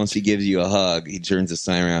 But then once he gives you a hug, he turns the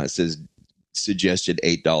sign around. It says, "Suggested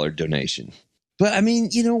 $8 donation." But I mean,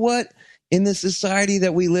 you know what? In the society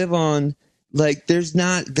that we live on, like there's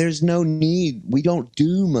no need. We don't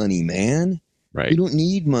do money, man. Right. We don't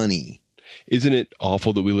need money. Isn't it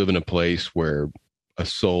awful that we live in a place where a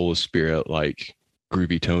soul, a spirit like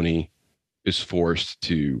Groovy Tony is forced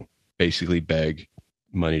to basically beg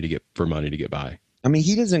money to get by? I mean,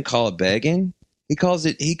 he doesn't call it begging. He calls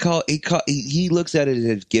it. He looks at it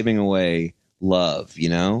as giving away love. You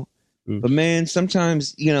know. Oops. But man,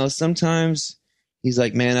 sometimes he's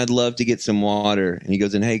like, "Man, I'd love to get some water," and he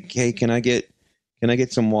goes in, "Hey, can I get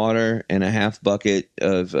some water and a half bucket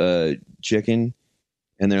of chicken?"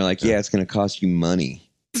 And they're like, "Yeah, it's going to cost you money."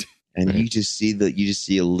 And right. you just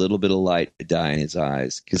see a little bit of light die in his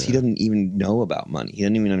eyes because he doesn't even know about money. He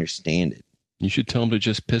doesn't even understand it. You should tell him to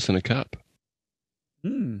just piss in a cup.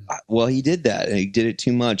 Well, he did that, and he did it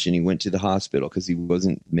too much, and he went to the hospital because he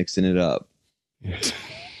wasn't mixing it up. Yes.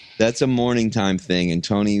 That's a morning time thing, and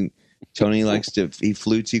Tony likes to. He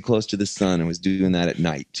flew too close to the sun and was doing that at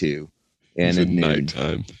night too, and at noon.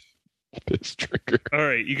 Nighttime piss drinker. All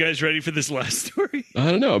right, you guys ready for this last story? I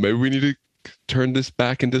don't know. Maybe we need to turn this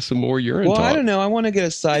back into some more urine Well, talk. I don't know. I want to get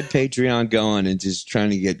a side Patreon going and just trying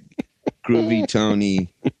to get Groovy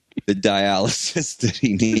Tony the dialysis that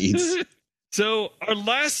he needs. So our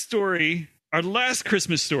last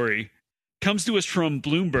Christmas story, comes to us from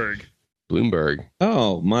Bloomberg. Bloomberg.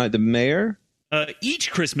 Oh, the mayor?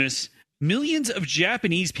 Each Christmas, millions of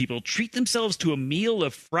Japanese people treat themselves to a meal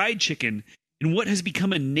of fried chicken in what has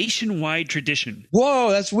become a nationwide tradition.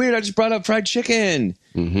 Whoa, that's weird. I just brought up fried chicken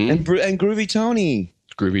Mm-hmm. and Groovy Tony.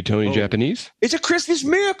 Groovy Tony Japanese? It's a Christmas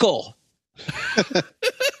miracle.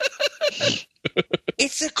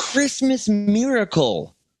 It's a Christmas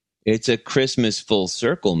miracle. It's a Christmas full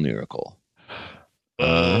circle miracle.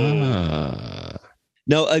 Ah.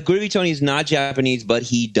 No, Groovy Tony is not Japanese, but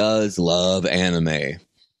he does love anime.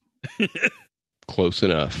 Close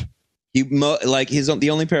enough. The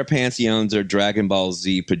only pair of pants he owns are Dragon Ball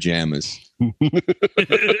Z pajamas.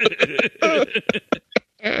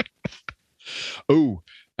 Oh,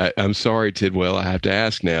 I'm sorry, Tidwell. I have to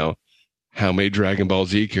ask now. How many Dragon Ball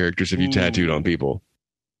Z characters have you tattooed on people?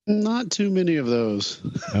 Not too many of those.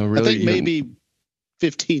 Oh, really? I think maybe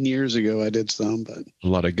 15 years ago I did some, but A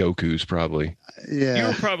lot of Gokus, probably. yeah. You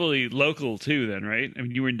were probably local too, then, right? I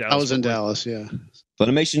mean, you were in Dallas. I was in Dallas, yeah.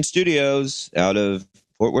 Funimation Studios out of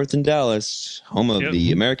Fort Worth and Dallas, home of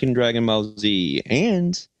the American Dragon Ball Z,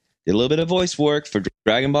 and did a little bit of voice work for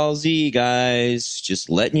Dragon Ball Z, guys. Just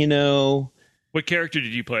letting you know. What character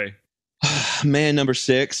did you play? Man number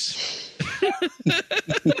 6.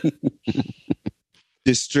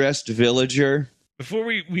 Distressed villager. Before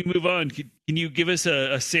we move on, can you give us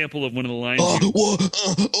a sample of one of the lines? What?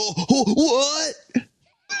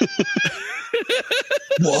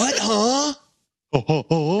 What, huh?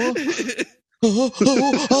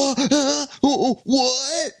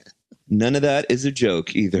 What? None of that is a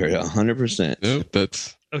joke either. 100%. Nope,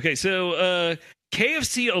 that's Okay, so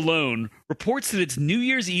KFC alone reports that its New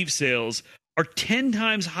Year's Eve sales are 10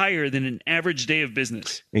 times higher than an average day of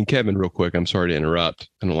business. And Kevin, real quick, I'm sorry to interrupt.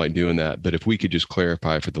 I don't like doing that, but if we could just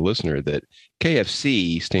clarify for the listener that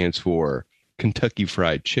KFC stands for Kentucky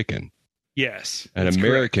Fried Chicken, Yes. an that's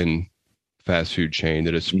American fast food chain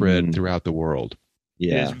that is spread throughout the world. It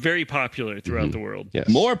Yeah. is very popular throughout the world. Yes.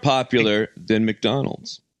 More popular than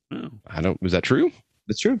McDonald's. Oh. Was that true?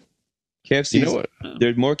 That's true. KFC. You know what?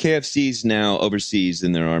 There's more KFCs now overseas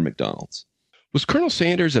than there are McDonald's. Was Colonel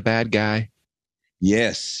Sanders a bad guy?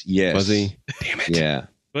 Yes. Was he? Damn it. Yeah.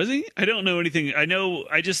 Was he? I don't know anything. I know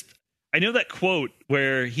that quote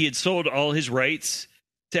where he had sold all his rights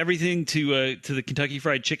to everything to the Kentucky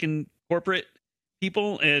Fried Chicken corporate,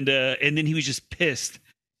 people, and then he was just pissed.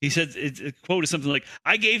 He said a quote is something like,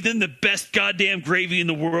 "I gave them the best goddamn gravy in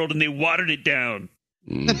the world, and they watered it down."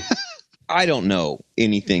 I don't know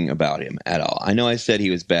anything about him at all. I know I said he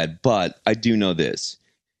was bad, but I do know this.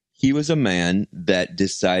 He was a man that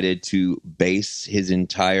decided to base his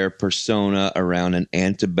entire persona around an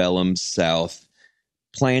antebellum South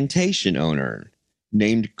plantation owner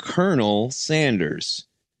named Colonel Sanders.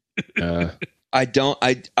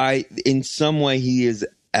 I in some way he has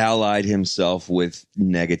allied himself with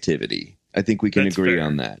negativity. I think we can That's agree fair.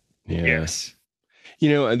 on that. Yeah. Yes. You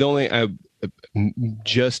know, the only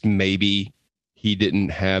just maybe he didn't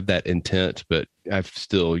have that intent, but I've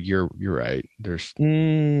still you're right. There's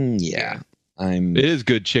Yeah. it is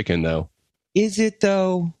good chicken though. Is it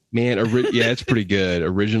though? Man, yeah, it's pretty good.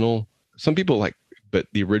 Original. Some people like, but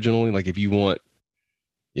the original, like if you want,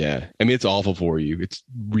 yeah. I mean, it's awful for you. It's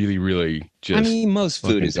really, really just. I mean, most food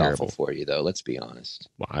fucking is terrible. awful for you, though. Let's be honest.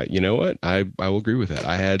 You know what? I will agree with that.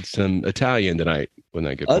 I had some Italian tonight. Wasn't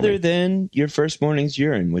that good? for Other me. than your first morning's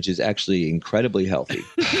urine, which is actually incredibly healthy.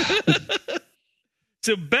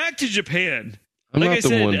 So back to Japan. I'm like not I the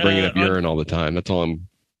said, one bringing up on- urine all the time. That's all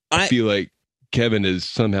I I- feel like Kevin is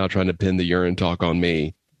somehow trying to pin the urine talk on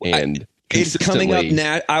me, and It's coming up consistently-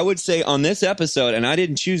 now. I would say on this episode, and I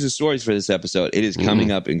didn't choose the stories for this episode. It is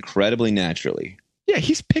coming up incredibly naturally. Yeah,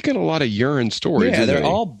 he's picking a lot of urine stories. Yeah, isn't they're he?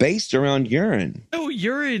 all based around urine. Oh,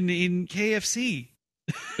 urine in KFC.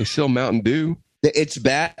 They sell Mountain Dew. It's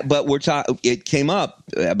bad, but we're talking. It came up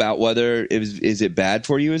about whether is it bad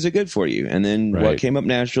for you, is it good for you, and then what Right. came up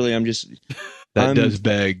naturally. That does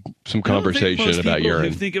beg some I don't think conversation most about people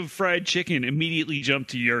urine. who think of fried chicken immediately jump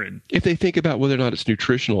to urine. If they think about whether or not it's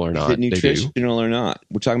nutritional or Is not, it they do. nutritional or not?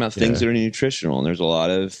 We're talking about things Yeah. that are nutritional, and there's a lot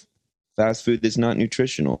of fast food that's not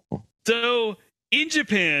nutritional. So in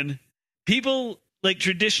Japan, people like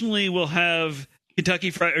traditionally will have Kentucky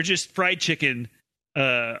fried or just fried chicken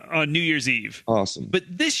on New Year's Eve. Awesome. But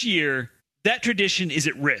this year, that tradition is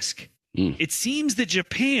at risk. Mm. It seems that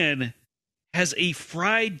Japan has a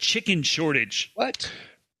fried chicken shortage. What?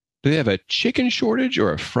 Do they have a chicken shortage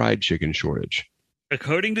or a fried chicken shortage?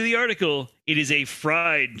 According to the article, it is a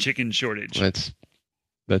fried chicken shortage.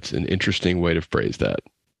 That's an interesting way to phrase that.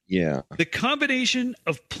 Yeah. The combination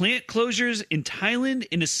of plant closures in Thailand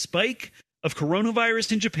and a spike of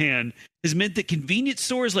coronavirus in Japan has meant that convenience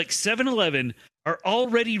stores like 7-Eleven are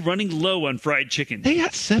already running low on fried chicken. They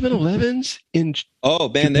got 7-Elevens in Oh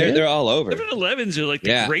man, Japan? they're all over. 7-Elevens are like the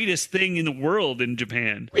Yeah. greatest thing in the world in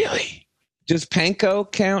Japan. really. Does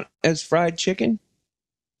panko count as fried chicken?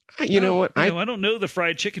 You know what? I don't know the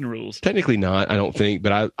fried chicken rules. Technically not. I don't think,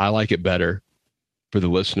 but I like it better for the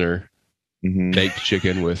listener. Mm-hmm. Baked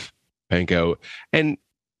chicken with panko, and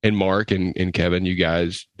Mark and Kevin, you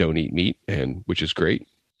guys don't eat meat, and which is great.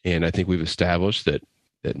 And I think we've established that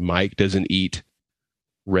Mike doesn't eat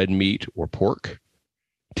red meat or pork.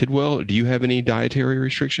 Tidwell, do you have any dietary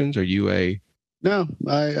restrictions? Are you No,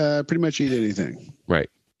 I pretty much eat anything. right?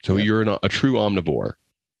 So Yep. you're a true omnivore.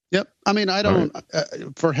 Yep. I mean, I don't,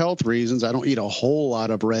 for health reasons, I don't eat a whole lot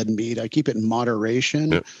of red meat. I keep it in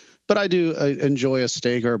moderation, Yep. but I do enjoy a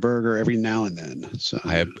steak or a burger every now and then. So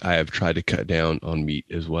I have tried to cut down on meat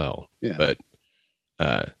as well, Yeah. but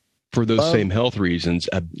for those Well, same health reasons,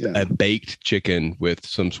 yeah. a baked chicken with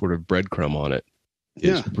some sort of breadcrumb on it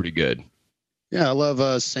is Yeah. pretty good. Yeah, I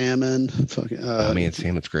love salmon. Fucking, I mean,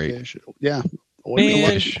 salmon's great. fish. Yeah.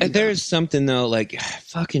 Man, fish. there's something though, like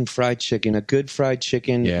fucking fried chicken, a good fried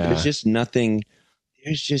chicken. Yeah. There's just nothing.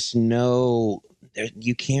 There's just no.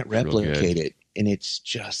 You can't real good. replicate it, and it's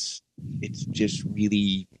just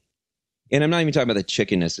really. And I'm not even talking about the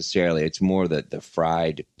chicken necessarily. It's more the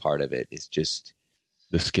fried part of it. It's just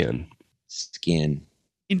The skin. skin.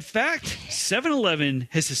 In fact, 7-Eleven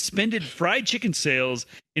has suspended fried chicken sales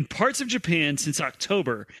in parts of Japan since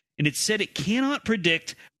October, and it said it cannot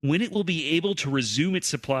predict when it will be able to resume its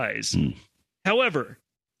supplies. However,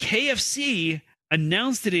 KFC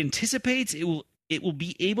announced it anticipates it will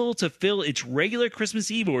be able to fill its regular Christmas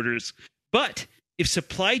Eve orders, but if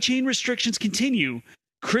supply chain restrictions continue,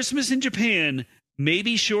 Christmas in Japan may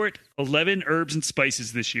be short 11 herbs and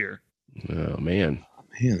spices this year. Oh man,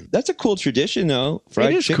 Man, that's a cool tradition though.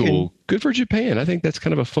 Fried it is chicken. cool. Good for Japan. I think that's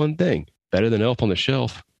kind of a fun thing. Better than Elf on the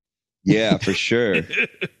Shelf. Yeah, for sure.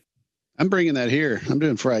 I'm bringing that here. I'm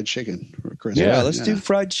doing fried chicken for Christmas. Yeah, let's do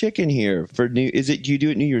fried chicken here for New. Is it? Do you do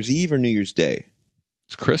it New Year's Eve or New Year's Day?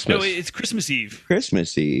 It's Christmas. No, it's Christmas Eve.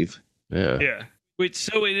 Christmas Eve. yeah. Yeah. Which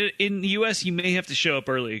so in the U.S. you may have to show up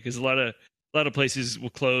early because a lot of places will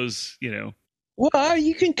close. Well,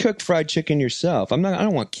 you can cook fried chicken yourself. I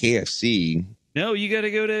don't want KFC No, you got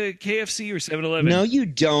to go to KFC or 7-Eleven. No, you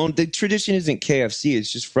don't. The tradition isn't KFC.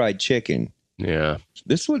 It's just fried chicken. Yeah.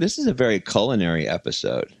 This is a very culinary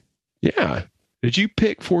episode. Yeah. Did you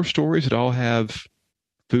pick 4 stories that all have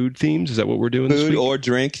food themes? Is that what we're doing this Food week? or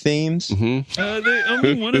drink themes.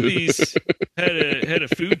 Only one of these had a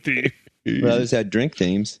food theme. The others had drink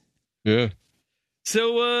themes. Yeah.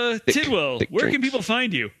 So, Tidwell, thick where can drinks. people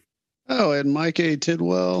find you? Oh, and Mike A.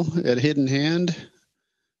 Tidwell at Hidden Hand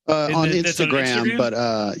on that's on Instagram, Instagram?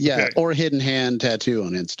 but yeah, Okay. or Hidden Hand Tattoo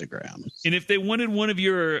on Instagram. And if they wanted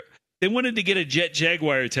they wanted to get a Jet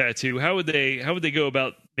Jaguar tattoo, how would they go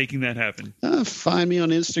about making that happen? Find me on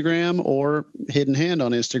Instagram or Hidden Hand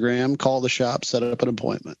on Instagram. Call the shop, set up an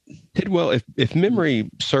appointment. Tidwell, if memory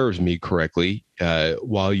serves me correctly,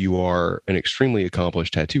 while you are an extremely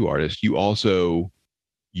accomplished tattoo artist, you also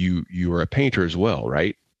you are a painter as well,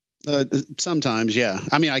 right? Sometimes, yeah.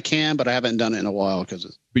 I mean, I can, but I haven't done it in a while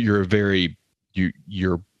because But you're a very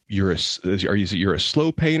you're a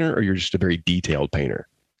slow painter, or you're just a very detailed painter?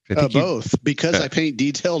 I think both. Because I paint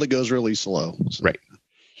detailed, it goes really slow. So. Right.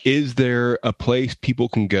 Is there a place people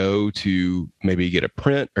can go to maybe get a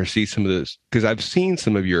print or see some of this? Because I've seen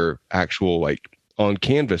some of your actual like on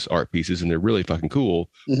canvas art pieces, and they're really fucking cool.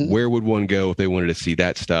 Mhm. Where would one go if they wanted to see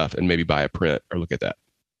that stuff and maybe buy a print or look at that?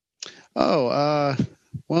 Oh,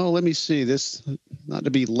 well, let me see. This, not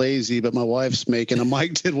to be lazy, but my wife's making a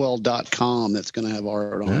MikeTidwell.com that's going to have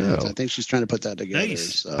art on it. Oh. I think she's trying to put that together.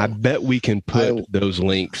 Nice. So, I bet we can put I- those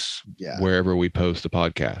links yeah. wherever we post the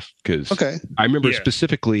podcast. Because Okay. I remember Yeah.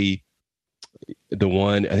 specifically the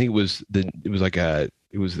one. I think it was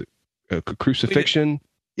a crucifixion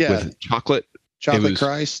Yeah. with chocolate. Chocolate was-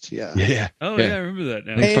 Christ. Yeah. Yeah. Oh Yeah. yeah, I remember that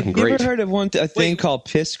now. Hey, Hey, fucking have you great. ever heard of a thing called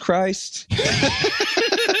Piss Christ?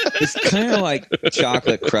 It's kind of like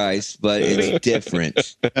Chocolate Christ, but it's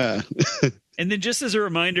different. Uh, And then just as a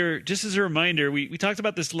reminder, we talked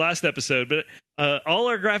about this last episode, but all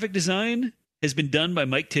our graphic design has been done by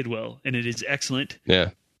Mike Tidwell, and it is excellent. Yeah.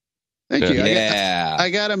 thank you. Yeah. I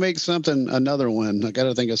got to make another one. I got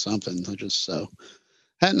to think of something. I just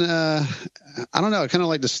hadn't. I don't know. I kind of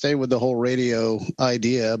like to stay with the whole radio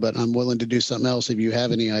idea, but I'm willing to do something else if you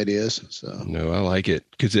have any ideas. So No, I like it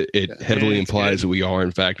because it Yeah. heavily Yeah, it's implies good. that we are,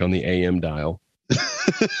 in fact, on the AM dial. Up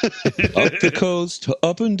the coast,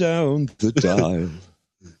 up and down the dial.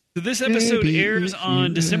 So this episode Maybe airs if on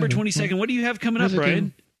you December had 22nd. What do you have coming up, How's it Brian?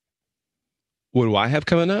 going? What do I have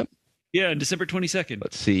coming up? Yeah, on December 22nd.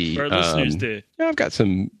 Let's see. For our listeners to. I've got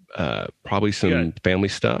some, probably some Yeah. family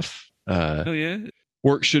stuff. Oh yeah.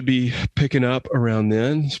 Work should be picking up around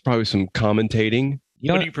then. It's probably some commentating.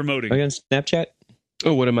 You What know, are you promoting? are you on Snapchat?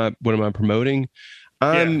 Oh, what am I promoting?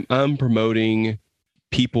 I'm promoting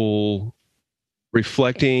people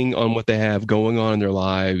reflecting on what they have going on in their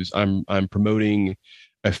lives. I'm promoting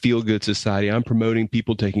a feel good society. I'm promoting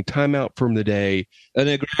people taking time out from the day. An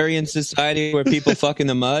agrarian society where people fuck in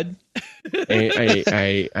the mud?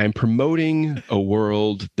 I'm promoting a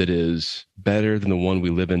world that is better than the one we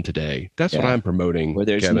live in today. That's what Yeah. I'm promoting. Where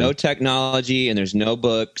there's Kevin. no technology and there's no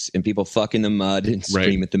books and people fuck in the mud and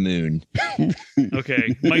scream Right. at the moon.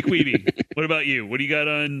 Okay, Mike Weeby. What about you? What do you got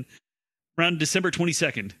on around December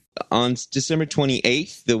 22nd? On December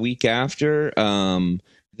 28th, the week after,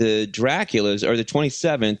 the Draculas, or the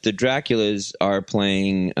 27th, the Draculas are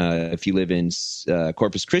playing, if you live in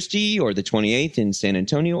Corpus Christi, or the 28th in San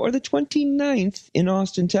Antonio, or the 29th in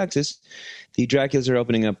Austin, Texas. The Draculas are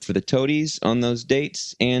opening up for the Toadies on those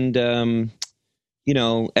dates. And,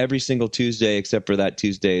 every single Tuesday, except for that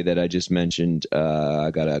Tuesday that I just mentioned, I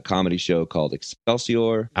got a comedy show called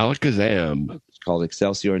Excelsior. Alakazam. It's called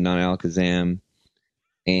Excelsior, not Alakazam.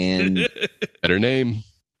 And, Better name.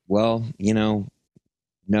 well,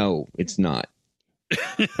 no, it's not.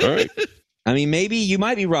 All right. I mean, maybe you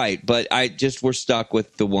might be right, but we're stuck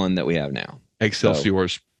with the one that we have now.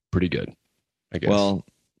 Excelsior's pretty good, I guess. Well,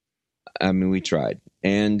 I mean, we tried.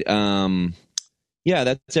 And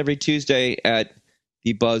that's every Tuesday at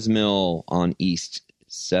the Buzz Mill on East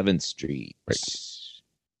 7th Street.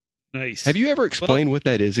 Nice. have you ever explained what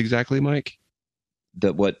that is exactly, Mike?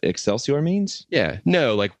 What Excelsior means? Yeah.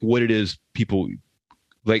 No, like what it is people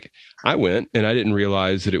like. I went and I didn't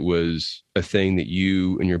realize that it was a thing that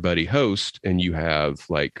you and your buddy host, and you have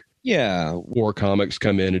like Yeah. war comics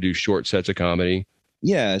come in and do short sets of comedy.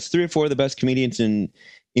 Yeah, it's 3 or 4 of the best comedians in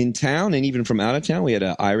town, and even from out of town. We had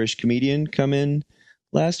an Irish comedian come in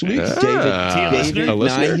last week, David a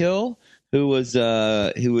listener? Nihill, who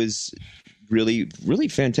was really, really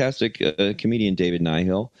fantastic comedian. David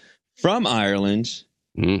Nihill from Ireland,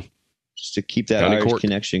 Mm. just to keep that County Irish Cork.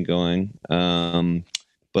 connection going.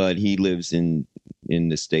 But he lives in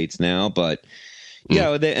the States now. But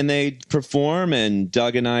Yeah, they perform, and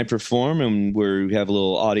Doug and I perform, and we have a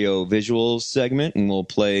little audio visual segment, and we'll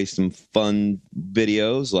play some fun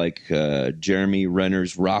videos like Jeremy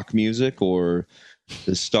Renner's rock music or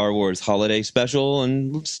the Star Wars holiday special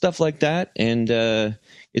and stuff like that. And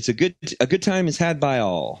it's a good time is had by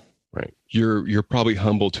all. Right. You're probably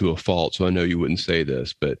humble to a fault, so I know you wouldn't say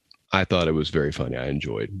this, but I thought it was very funny. I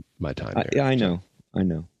enjoyed my time there. Yeah, I know.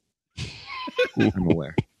 I'm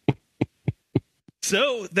aware.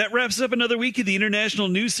 So that wraps up another week of the International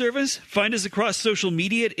News Service. Find us across social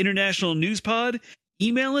media at International News Pod.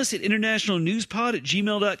 Email us at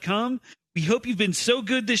internationalnewspod@gmail.com. We hope you've been so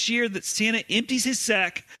good this year that Santa empties his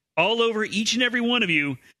sack all over each and every one of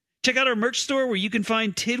you. Check out our merch store where you can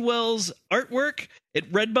find Tidwell's artwork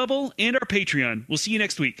at Redbubble and our Patreon. We'll see you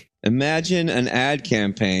next week. Imagine an ad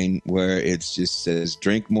campaign where it just says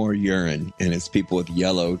 "drink more urine" and it's people with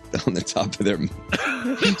yellow on the top of their.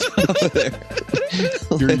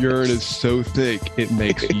 Your urine is so thick it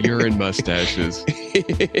makes urine mustaches.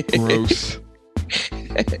 Gross.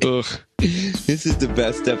 Ugh. This is the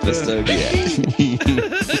best episode yet.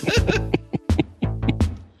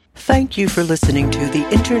 Thank you for listening to the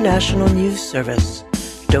International News Service.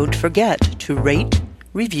 Don't forget to rate,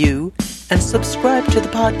 review, and subscribe to the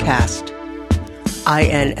podcast.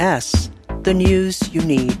 INS, the news you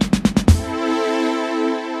need.